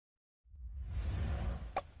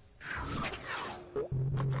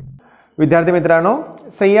विद्यार्थी मित्रांनो,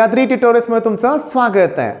 सह्याद्री ट्युटोरियल्समध्ये तुमचं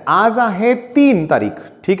स्वागत आहे। आज आहे 3 तारीख,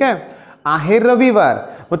 ठीक आहे रविवार।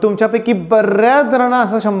 मग तुमच्यापैकी बऱ्याच जणांना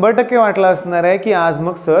असं 100% वाटलं असणार आहे की आज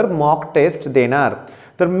मग सर मॉक टेस्ट देणार।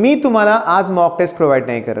 तर मी तुम्हाला आज मॉक टेस्ट प्रोव्हाइड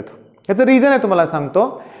नाही करत। याचं रिझन आहे तुम्हाला सांगतो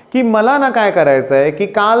की मला ना काय करायचं आहे की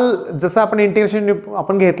काल जसं आपण इंटिग्रेशन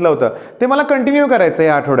आपण घेतलं होतं ते मला कंटिन्यू करायचं आहे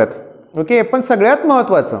या आठवड्यात। ओके, पण सगळ्यात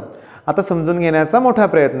महत्त्वाचं आता समजून घेण्याचा मोठा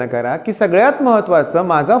प्रयत्न करा की सगळ्यात महत्त्वाचं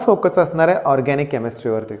माझा फोकस असणार आहे ऑर्गॅनिक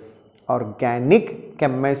केमिस्ट्रीवरती। ऑर्गॅनिक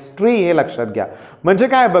केमिस्ट्री हे लक्षात घ्या। म्हणजे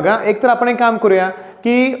काय बघा, एक तर आपण एक काम करूया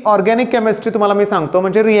की ऑर्गॅनिक केमिस्ट्री तुम्हाला मी सांगतो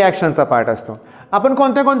म्हणजे रिॲक्शनचा पार्ट असतो। आपण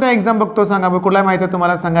कोणत्या कोणत्या एक्झाम बघतो सांगा, कुठला माहिती आहे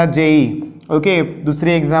तुम्हाला सांगा? जेई, ओके,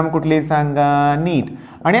 दुसरी एक्झाम कुठली सांगा? नीट,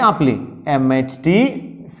 आणि आपली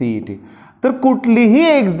MHT-CET। तर कुठलीही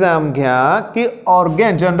एक्झाम घ्या की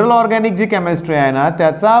जनरल ऑर्गॅनिक जी केमिस्ट्री आहे ना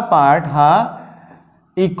त्याचा पार्ट हा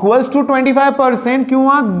इक्वल्स टू 25%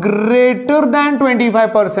 किंवा ग्रेटर दॅन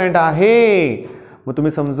 25% आहे। मग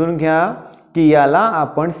तुम्ही समजून घ्या की याला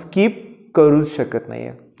आपण स्किप करू शकत नाही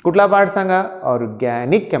आहे। कुठला पार्ट सांगा?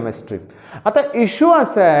 Organic chemistry. आता इश्यू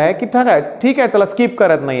असा आहे की ठीक आहे चला स्किप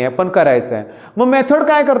करत नाही आहे पण करायचं आहे। मग मेथड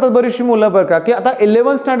काय करतात बरीचशी मुलं बरं का की आता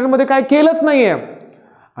 11th स्टँडर्डमध्ये काय केलंच नाही आहे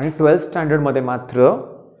आणि 12th स्टँडर्डमध्ये मात्र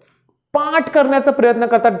पाठ करण्याचा प्रयत्न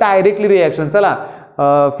करतात डायरेक्टली रिॲक्शन। चला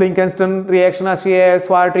फ्लिंकेन्स्टन रिॲक्शन अशी आहे,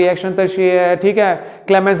 स्वार्ट रिॲक्शन तशी आहे, ठीक आहे,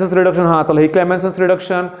 क्लेमेन्सन्स रिडक्शन, हां चला ही क्लेमेन्सन्स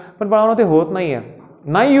रिडक्शन, पण बाळांनो ते होत नाही आहे,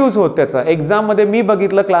 नाही यूज होत त्याचा। एक्झाममध्ये मी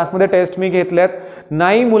बघितलं, क्लासमध्ये टेस्ट मी घेतल्यात,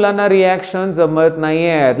 नाही मुलांना रिॲक्शन जमत नाही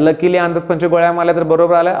आहेत। लकीली अंदाज पंचगोळ्या मारल्या तर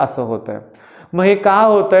बरोबर आलं, असं होतं आहे। मग हे का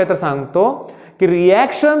होतं आहे तर सांगतो की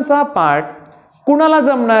रिॲक्शनचा पार्ट कुणाला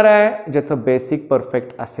जमणार आहे? ज्याचं बेसिक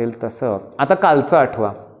परफेक्ट असेल तसं। आता कालचं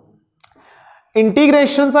आठवा,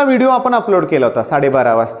 इंटिग्रेशनचा व्हिडिओ आपण अपलोड केला होता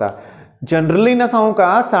 12:30 वाजता। जनरली न सांगू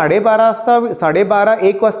का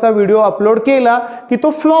 12:30-1 वाजता व्हिडिओ अपलोड केला की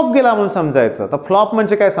तो फ्लॉप गेला म्हणून समजायचं। तर फ्लॉप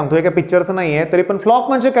म्हणजे काय सांगतो, हे काय पिक्चरचं नाही आहे तरी पण फ्लॉप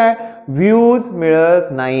म्हणजे काय, व्ह्यूज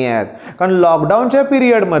मिळत नाही आहेत। कारण लॉकडाऊनच्या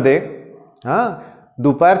पिरियडमध्ये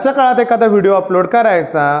दुपारच्या काळात एखादा व्हिडिओ अपलोड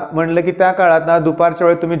करायचा म्हणलं की त्या काळात ना दुपारच्या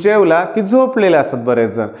वेळेत तुम्ही जेवला की झोपलेले असतात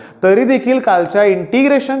बरेच जण, तरी देखील कालच्या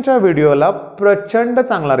इंटिग्रेशनच्या व्हिडिओला प्रचंड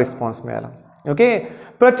चांगला रिस्पॉन्स मिळाला। ओके,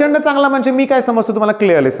 प्रचंड चांगला म्हणजे मी काय समजतो तुम्हाला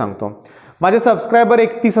क्लिअरली सांगतो। माझे सबस्क्रायबर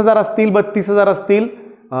 31,000 असतील, 32,000 असतील,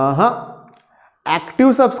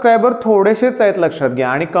 ॲक्टिव्ह सबस्क्रायबर थोडेसेच आहेत लक्षात घ्या,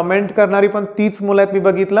 आणि कमेंट करणारी पण तीच मुलं आहेत मी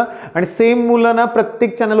बघितलं, आणि सेम मुलं ना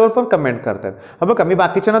प्रत्येक चॅनलवर पण कमेंट करतात। बघा मी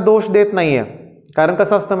बाकीच्यांना दोष देत नाही आहे, कारण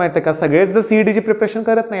कसं असतं माहिती आहे का, सगळेच जर CETची प्रिपरेशन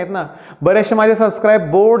करत नाहीत ना। बरेचसे माझे सबस्क्राईब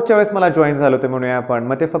बोर्डच्या वेळेस मला जॉईन झाले होते म्हणूया आपण,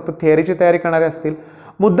 मग ते फक्त थिअरीची तयारी करणारे असतील।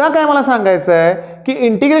 मुद्दा काय मला सांगायचं आहे की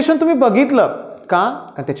इंटिग्रेशन तुम्ही बघितलं का?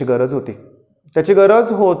 कारण त्याची गरज होती, त्याची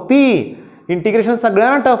गरज होती। इंटिग्रेशन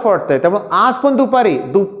सगळ्यांना टफ वाटतंय, त्यामुळे आज पण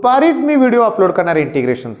दुपारीच मी व्हिडिओ अपलोड करणार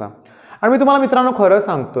इंटिग्रेशनचा। आणि मी तुम्हाला मित्रांनो खरं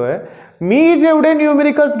सांगतोय, मी जेवढे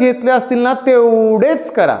न्यूमेरिकल्स घेतले असतील ना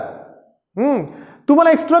तेवढेच करा।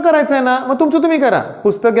 तुम्हाला एक्स्ट्रा करायचं आहे ना, मग तुमचं तुम्ही करा,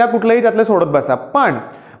 पुस्तक घ्या कुठलंही त्यातलं सोडत बसा, पण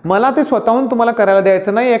मला ते स्वतःहून तुम्हाला करायला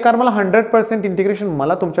द्यायचं नाही, कारण मला 100% इंटिग्रेशन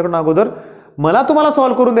मला तुमच्याकडून अगोदर तुम्हाला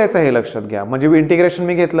सॉल्व्ह करून द्यायचं हे लक्षात घ्या। म्हणजे इंटिग्रेशन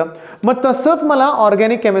मी घेतलं, मग तसंच मला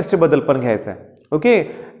ऑर्गॅनिक केमिस्ट्री बद्दल पण घ्यायचं आहे। ओके,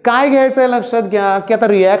 काय घ्यायचं आहे लक्षात घ्या की आता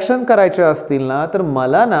रिॲक्शन करायचे असतील ना तर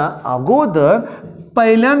मला ना अगोदर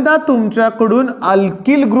पहिल्यांदा तुमच्याकडून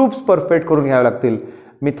अल्किल ग्रुप्स परफेक्ट करून घ्यावे लागतील।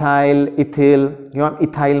 मिथाइल, इथिल किंवा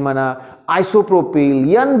इथाइल म्हणा,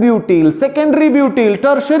 आयसोप्रोपिल, एन ब्युटिल, सेकंडरी ब्युटिल,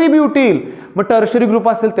 टर्शरी ब्युटिल। मग टर्शरी ग्रुप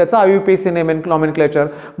असेल त्याचा IUPAC नॉमेनक्लेचर,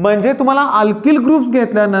 म्हणजे तुम्हाला अल्किल ग्रुप्स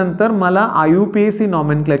घेतल्यानंतर मला IUPAC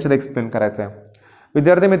नॉमेनक्लेचर एक्सप्लेन करायचं आहे।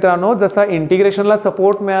 विद्यार्थी मित्रांनो, जसा इंटिग्रेशनला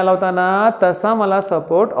सपोर्ट मिळाला होता ना तसा मला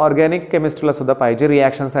सपोर्ट ऑर्गॅनिक केमिस्ट्रीला सुद्धा पाहिजे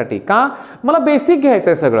रिॲक्शनसाठी। का? मला बेसिक घ्यायचं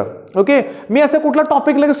आहे सगळं। ओके, मी असं कुठला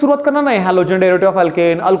टॉपिक लगेच सुरुवात करणार नाही, halogen derivative of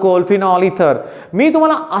alkane, alcohol, phenol, इथर। मी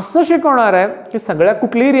तुम्हाला असं शिकवणार आहे की सगळ्या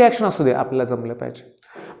कुठलीही रिॲक्शन असू दे आपल्याला जमलं पाहिजे।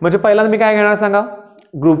 म्हणजे पहिल्यांदा मी काय घेणार सांगा?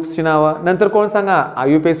 ग्रुप्सची नावं, नंतर कोण सांगा?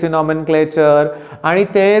 IUPAC नॉमेनक्लेचर, आणि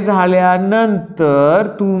ते झाल्यानंतर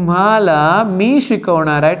तुम्हाला मी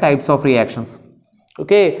शिकवणार आहे टाइप्स ऑफ रिॲक्शन्स।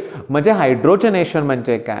 ओके, म्हणजे हायड्रोजनेशन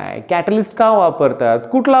म्हणजे काय, कॅटलिस्ट का वापरतात,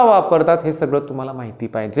 कुठला वापरतात, हे सगळं तुम्हाला माहिती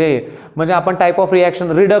पाहिजे। म्हणजे आपण टाइप ऑफ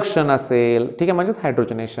रिॲक्शन, रिडक्शन असेल, ठीक आहे, म्हणजेच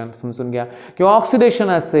हायड्रोजनेशन समजून घ्या, किंवा ऑक्सिडेशन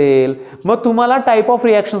असेल, मग तुम्हाला type of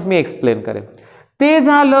reactions me explain करेन। ते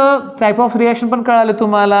झालं, टाइप ऑफ रिॲक्शन पण कळालं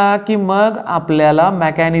तुम्हाला की मग आपल्याला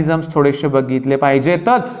मेकॅनिझम्स थोडेसे बघितले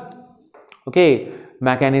पाहिजेतच। ओके,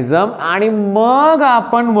 मेकॅनिझम, आणि मग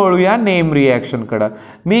आपण वळूया नेम रिॲक्शन कडे।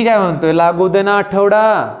 मी काय म्हणतोय, लागू दे ना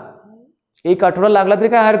आठवडा, एक आठवडा लागला तरी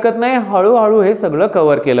काय हरकत नाही, हळूहळू हे सगळं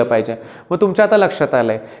कव्हर केलं पाहिजे. मग तुमच्या आता लक्षात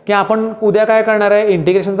आलंय की आपण उद्या काय करणार आहे,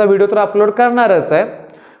 इंटिग्रेशनचा व्हिडिओ तर अपलोड करणारच आहे.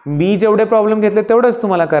 मी जेवढे प्रॉब्लेम घेतले तेवढेच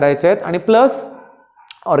तुम्हाला करायचे आहेत आणि प्लस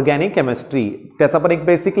ऑर्गॅनिक केमिस्ट्री त्याचा पण एक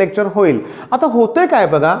बेसिक लेक्चर होईल. आता होतंय काय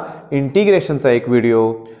बघा, इंटिग्रेशनचा एक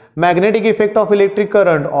video, magnetic effect of electric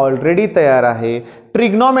current already तयार आहे,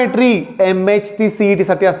 ट्रिग्नोमेट्री MHT-CET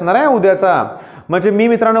साठी असणार आहे उद्याचा. म्हणजे मी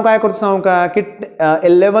मित्रांनो काय करतो सांगू का, की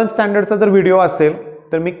 11th स्टँडर्डचा जर व्हिडिओ असेल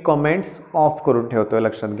तर मी कमेंट्स ऑफ करून ठेवतोय,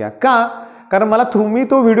 लक्षात घ्या. का? कारण मला तुम्ही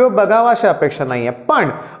तो व्हिडिओ बघावा अशी अपेक्षा नाही आहे. पण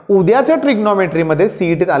उद्याच्या ट्रिग्नोमेट्रीमध्ये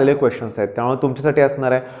CETत आलेले क्वेश्चन्स आहेत, त्यामुळे तुमच्यासाठी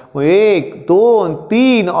असणार आहे 1 2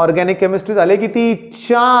 3 ऑर्गॅनिक केमिस्ट्री झाले किती,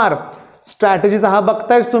 4 स्ट्रॅटेजीज हा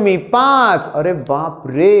बघतायच तुम्ही, 5. अरे बाप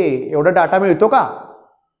रे, एवढा डाटा मिळतो का?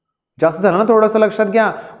 जास्त झालं ना थोडंसं, लक्षात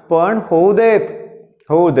घ्या. पण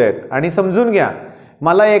होऊ देत आणि समजून घ्या,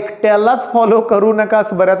 मला एकट्यालाच फॉलो करू नका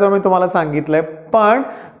असं बऱ्याच वेळा मी तुम्हाला सांगितलंय. पण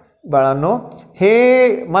बाळांनो,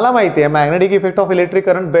 हे मला माहिती आहे magnetic effect of electric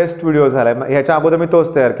current best video झालाय, ह्याच्या अगोदर मी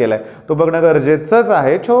तोच तयार केलाय, तो बघणं गरजेचंच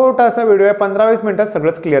आहे. छोटासा व्हिडिओ आहे, 15-20 मिनिटात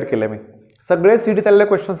सगळंच क्लिअर केलंय मी, सगळे CET आलेले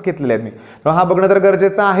क्वेश्चन्स घेतलेले आहेत मी, तर हा बघणं तर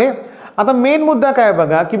गरजेचं आहे. आता मेन मुद्दा काय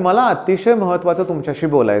बघा, की मला अतिशय महत्त्वाचं तुमच्याशी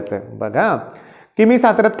बोलायचं आहे. बघा की मी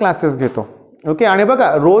साताऱ्यात क्लासेस घेतो, ओके, आणि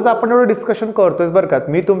बघा रोज आपण एवढं डिस्कशन करतोय बरं का,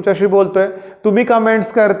 मी तुमच्याशी बोलतोय, तुम्ही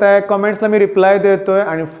कमेंट्स करताय, कमेंट्सला मी रिप्लाय देतोय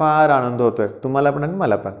आणि फार आनंद होतोय तुम्हाला पण आणि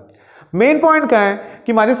मला पण. मेन पॉईंट काय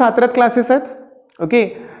की माझे साताऱ्यात क्लासेस आहेत, ओके,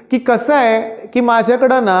 की कसं आहे की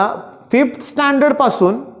माझ्याकडं ना 5th स्टँडर्ड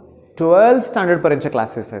पासून 12th स्टँडर्ड पर्यंतचे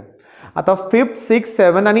क्लासेस आहेत. आता 5th 6th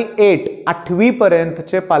 7th आणि 8th 8वी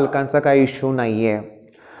पर्यंतचे पालकांचा काही इश्यू नाहीये.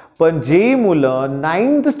 पण जी मुलं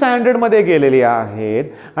 9th स्टँडर्डमध्ये गेलेली आहेत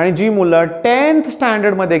आणि जी मुलं 10th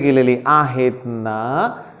स्टँडर्डमध्ये गेलेली आहेत ना,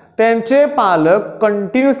 त्यांचे पालक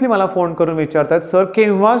कंटिन्युअसली मला फोन करून विचारतात, सर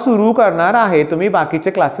केव्हा सुरू करणार आहे तुम्ही,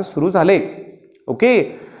 बाकीचे क्लासेस सुरू झाले.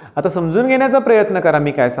 ओके, आता समजून घेण्याचा प्रयत्न करा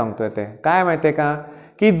मी काय सांगतोय ते. काय माहितीये का,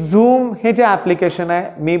 की झूम हे जे ॲप्लिकेशन आहे,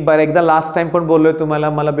 मी एकदा लास्ट टाइम पण बोललोय तुम्हाला,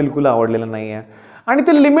 मला बिलकुल आवडलेलं नाही आहे आणि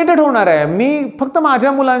ते लिमिटेड होणार आहे. मी फक्त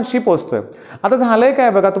माझ्या मुलांशी पोचतोय. आता झालंय काय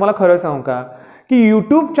बघा, तुम्हाला खरं सांगू का, की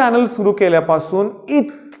यूट्यूब चॅनल सुरू केल्यापासून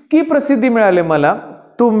इतकी प्रसिद्धी मिळाली मला,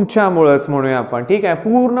 तुमच्यामुळेच म्हणूया आपण, ठीक आहे.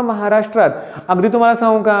 पूर्ण महाराष्ट्रात, अगदी तुम्हाला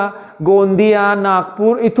सांगू का, गोंदिया,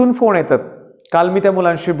 नागपूर इथून फोन येतात. काल मी त्या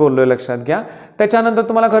मुलांशी बोललोय, लक्षात घ्या. त्याच्यानंतर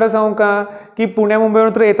तुम्हाला खरं सांगू का, की पुण्या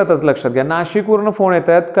मुंबईवरून तर येतातच, लक्षात घ्या. नाशिकवरून फोन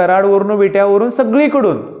येतात, कराडवरून, विट्यावरून,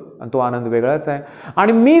 सगळीकडून, आणि तो आनंद वेगळाच आहे.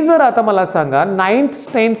 आणि मी जर आता मला सांगा 9th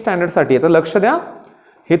 10th स्टँडर्डसाठी, आता लक्ष द्या,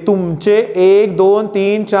 हे तुमचे 1 2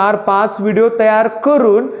 3 4 5 व्हिडिओ तयार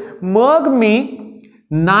करून मग मी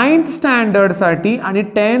 9th स्टँडर्डसाठी आणि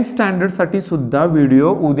 10th स्टँडर्डसाठी सुद्धा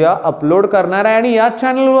व्हिडिओ उद्या अपलोड करणार आहे आणि याच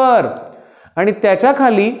चॅनलवर, आणि त्याच्या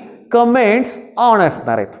खाली कमेंट्स ऑन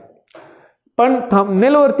असणार आहेत. पण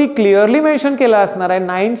थंबनेलवरती क्लिअरली मेन्शन केलं असणार आहे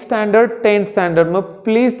 9th स्टँडर्ड 10th स्टँडर्ड. मग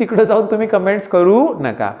प्लीज तिकडे जाऊन तुम्ही कमेंट्स करू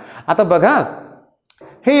नका. आता बघा,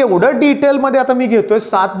 हे एवढं डिटेलमध्ये आता मी घेतोय,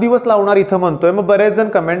 7 दिवस लावणार इथं म्हणतोय. मग बरेच जण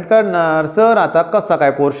कमेंट करणार, सर आता कसा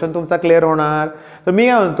काय पोर्शन तुमचा क्लिअर होणार. तर मी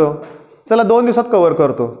काय म्हणतो, चला 2 दिवसात कव्हर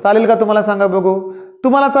करतो. चालेल का तुम्हाला सांगा बघू.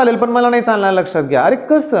 तुम्हाला चालेल पण मला नाही चालणार, लक्षात घ्या. अरे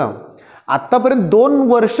कसं, आतापर्यंत 2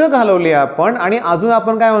 वर्ष घालवली आपण आणि अजून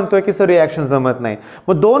आपण काय म्हणतोय की सर रिॲक्शन जमत नाही.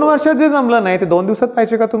 मग 2 वर्षात जे जमलं नाही ते 2 दिवसात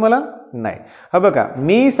पाहिजे का तुम्हाला? नाही. हा बघा,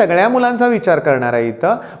 मी सगळ्या मुलांचा विचार करणार आहे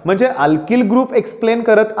इथं. म्हणजे अल्किल ग्रुप एक्सप्लेन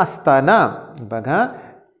करत असताना बघा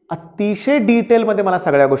अतिशय डिटेलमध्ये मला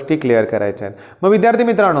सगळ्या गोष्टी क्लिअर करायच्या आहेत. मग विद्यार्थी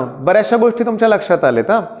मित्रांनो, बऱ्याचशा गोष्टी तुमच्या लक्षात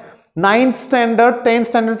आलेत. 9th स्टँडर्ड 10th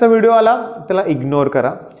स्टँडर्डचा व्हिडिओ आला, त्याला इग्नोर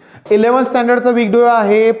करा. 11th स्टँडर्डचा व्हिडिओ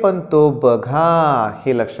आहे पण तो बघा,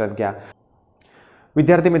 हे लक्षात घ्या.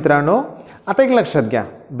 विद्यार्थी मित्रांनो, आता एक लक्षात घ्या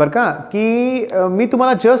बरं का, की मी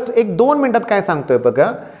तुम्हाला जस्ट 1-2 मिनिटात काय सांगतोय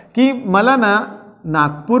बघा, की मला ना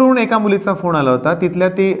नागपूरहून एका मुलीचा फोन आला होता. तिथल्या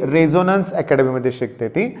ती रेझोनन्स अकॅडमीमध्ये शिकते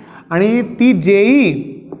ती, आणि ती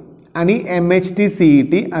JEE आणि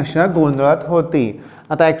MHT-CET अशा गोंधळात होती.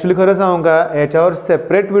 आता ॲक्च्युली खरं सांगू का, याच्यावर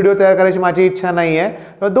सेपरेट व्हिडिओ तयार करायची माझी इच्छा नाही आहे.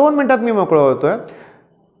 तर 2 मिनिटात मी मोकळं होतोय.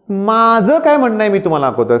 माझं काय म्हणणं आहे मी तुम्हाला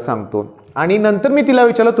अगोदर सांगतो आणि नंतर मी तिला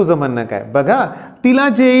विचारलं तुझं म्हणणं काय. बघा, तिला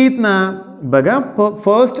JEEत ना बघा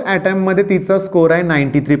फर्स्ट अटेम्प्टमध्ये तिचा स्कोर आहे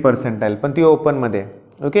 93%, पण ती ओपनमध्ये.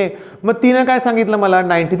 ओके, मग तिनं काय सांगितलं मला,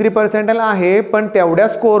 93% आहे पण तेवढ्या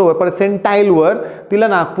स्कोरवर, पर्सेंटाईलवर तिला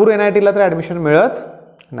नागपूर NITला तर ॲडमिशन मिळत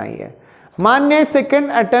नाही आहे. मान्य आहे,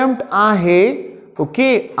 सेकंड अटेम्प्ट आहे,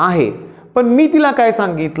 ओके आहे. पण मी तिला काय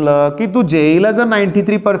सांगितलं की तू JEEला जर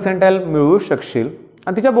 93% मिळवू शकशील,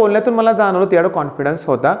 आणि तिच्या बोलण्यातून मला जाणवलं तेवढा कॉन्फिडन्स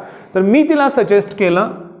होता, तर मी तिला सजेस्ट केलं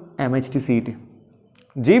MHT-CET.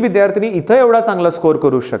 जी विद्यार्थिनी इथं एवढा चांगला स्कोर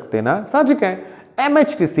करू शकते ना, साहजिक आहे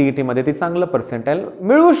MHT-CET मध्ये ती चांगलं पर्सेंटाईल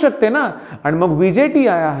मिळवू शकते ना. आणि मग VJTI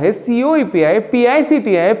आहे, COEP आहे,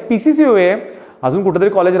 PICT आहे, PCCOA आहे, अजून कुठेतरी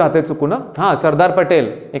कॉलेज राहते चुकून. हां, सरदार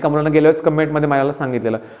पटेल एका मुलानं गेल्या वेळेस कमेंटमध्ये मला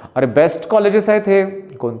सांगितलेलं, अरे बेस्ट कॉलेजेस आहेत हे,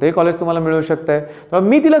 कोणतेही कॉलेज तुम्हाला मिळू शकतंय. तर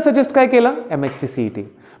मी तिला सजेस्ट काय केलं, MHT-CET.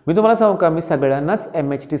 मी तुम्हाला सांगू का, मी सगळ्यांनाच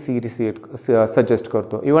MHT-CET सजेस्ट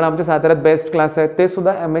करतो. इव्हन आमच्या साताऱ्यात बेस्ट क्लास आहेत ते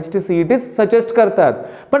सुद्धा MHT-CET सजेस्ट करतात.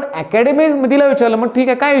 पण अकॅडमी तिला विचारलं, मग ठीक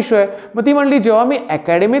आहे काय इश्यू आहे, मग ती म्हणली जेव्हा मी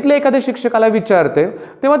अकॅडमीतल्या एखाद्या शिक्षकाला विचारते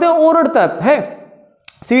तेव्हा ते ओरडतात, हे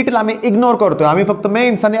सीईटीला आम्ही इग्नोर करतोय, आम्ही फक्त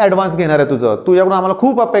मेन्स आणि ॲडव्हान्स घेणार आहे, तुझ्याकडून आम्हाला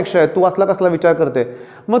खूप अपेक्षा आहे, तू असला कसला विचार करते.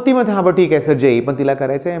 मग ती म्हणते हां बरं ठीक आहे सर जेई, पण तिला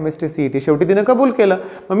करायचं आहे MHT-CET. शेवटी तिनं कबूल केलं.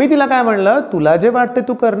 मग मी तिला काय म्हणलं, तुला जे वाटते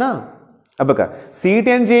तू कर ना. बघा CET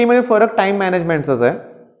आणि जेईमध्ये फरक टाईम मॅनेजमेंटचाच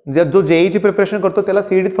आहे. जो जेईची प्रिपरेशन करतो त्याला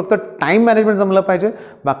CETत फक्त टाईम मॅनेजमेंट जमलं पाहिजे,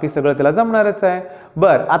 बाकी सगळं त्याला जमणारच आहे.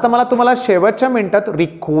 बरं, आता मला तुम्हाला शेवटच्या मिनिटात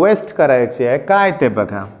रिक्वेस्ट करायची आहे, काय ते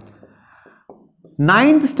बघा.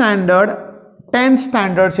 9th स्टँडर्ड 10th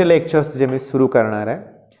स्टँडर्डचे लेक्चर्स जे मी सुरू करणार आहे,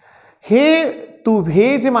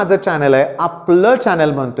 हे जे माझं चॅनल आहे, आपलं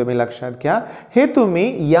चॅनल म्हणतो मी, लक्षात घ्या, हे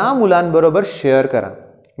तुम्ही या मुलांबरोबर शेअर करा.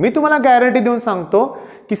 मी तुम्हाला गॅरंटी देऊन सांगतो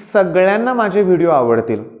की सगळ्यांना माझे व्हिडिओ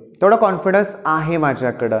आवडतील, तेवढा कॉन्फिडन्स आहे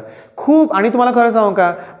माझ्याकडं खूप. आणि तुम्हाला खरं सांगू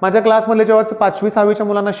का, माझ्या क्लासमधले जेव्हा 5वी 6वीच्या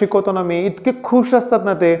मुलांना शिकवतो ना मी, इतके खुश असतात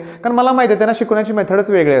ना ते, कारण मला माहिती आहे त्यांना शिकवण्याची मेथडच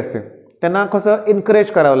वेगळी असते, त्यांना कसं एनकरेज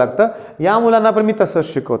करावं लागतं. या मुलांना पण मी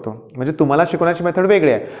तसंच शिकवतो, म्हणजे तुम्हाला शिकवण्याची मेथड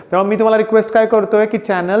वेगळी आहे. त्यामुळे मी तुम्हाला रिक्वेस्ट काय करतोय की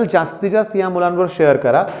चॅनल जास्तीत जास्त या मुलांवर शेअर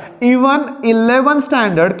करा. इवन 11th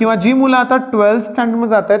स्टँडर्ड किंवा जी मुलं आता 12th स्टँडर्डमध्ये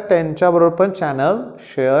जात आहेत त्यांच्याबरोबर पण चॅनल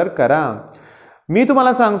शेअर करा. मी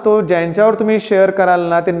तुम्हाला सांगतो, ज्यांच्यावर तुम्ही शेअर कराल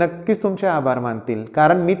ना ते नक्कीच तुमचे आभार मानतील,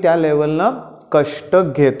 कारण मी त्या लेवलनं कष्ट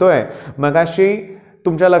घेतोय. मगाशी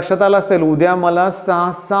तुमच्या लक्षात आलं असेल, उद्या मला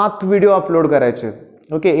 6-7 व्हिडिओ अपलोड करायचे.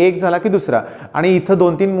 ओके, एक झाला की दुसरा, आणि इथं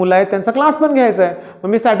 2-3 मुलं आहेत त्यांचा क्लास पण घ्यायचा आहे. मग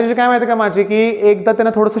मी स्ट्रॅटेजी काय माहिती आहे का माझी, की एकदा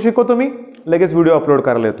त्यांना थोडंसं शिकवतो मी, लगेच व्हिडिओ अपलोड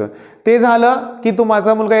करायला येतोय. ते झालं की तो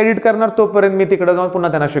माझा मुलगा एडिट करणार, तोपर्यंत मी तिकडे जाऊन पुन्हा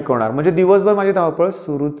त्यांना शिकवणार, म्हणजे दिवसभर माझी धावपळ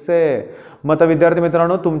सुरूच आहे. मग आता विद्यार्थी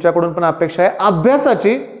मित्रांनो, तुमच्याकडून पण अपेक्षा आहे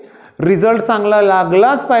अभ्यासाची, रिझल्ट चांगला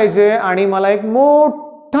लागलाच पाहिजे, आणि मला एक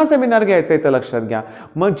मोठा सेमिनार घ्यायचा आहे, इथं लक्षात घ्या.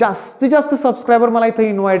 मग जास्तीत जास्त सबस्क्रायबर मला इथं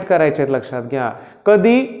इन्व्हाइट करायचे आहेत, लक्षात घ्या.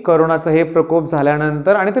 कधी, कोरोनाचं हे प्रकोप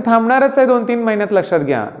झाल्यानंतर, आणि ते थांबणारच आहे 2-3 महिन्यात, लक्षात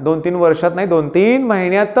घ्या. 2-3 वर्षात नाही, 2-3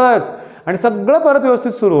 महिन्यातच, आणि सगळं परत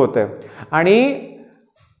व्यवस्थित सुरू होतंय. आणि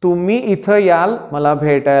तुम्ही इथं याल मला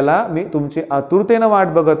भेटायला, मी तुमची आतुरतेनं वाट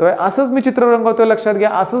बघतोय. असंच मी चित्र रंगवतोय, लक्षात घ्या.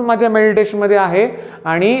 असंच माझ्या मेडिटेशनमध्ये आहे,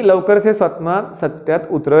 आणि लवकरच हे स्वप्न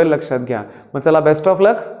सत्यात उतरवेल, लक्षात घ्या. मग चला, बेस्ट ऑफ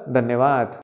लक, धन्यवाद.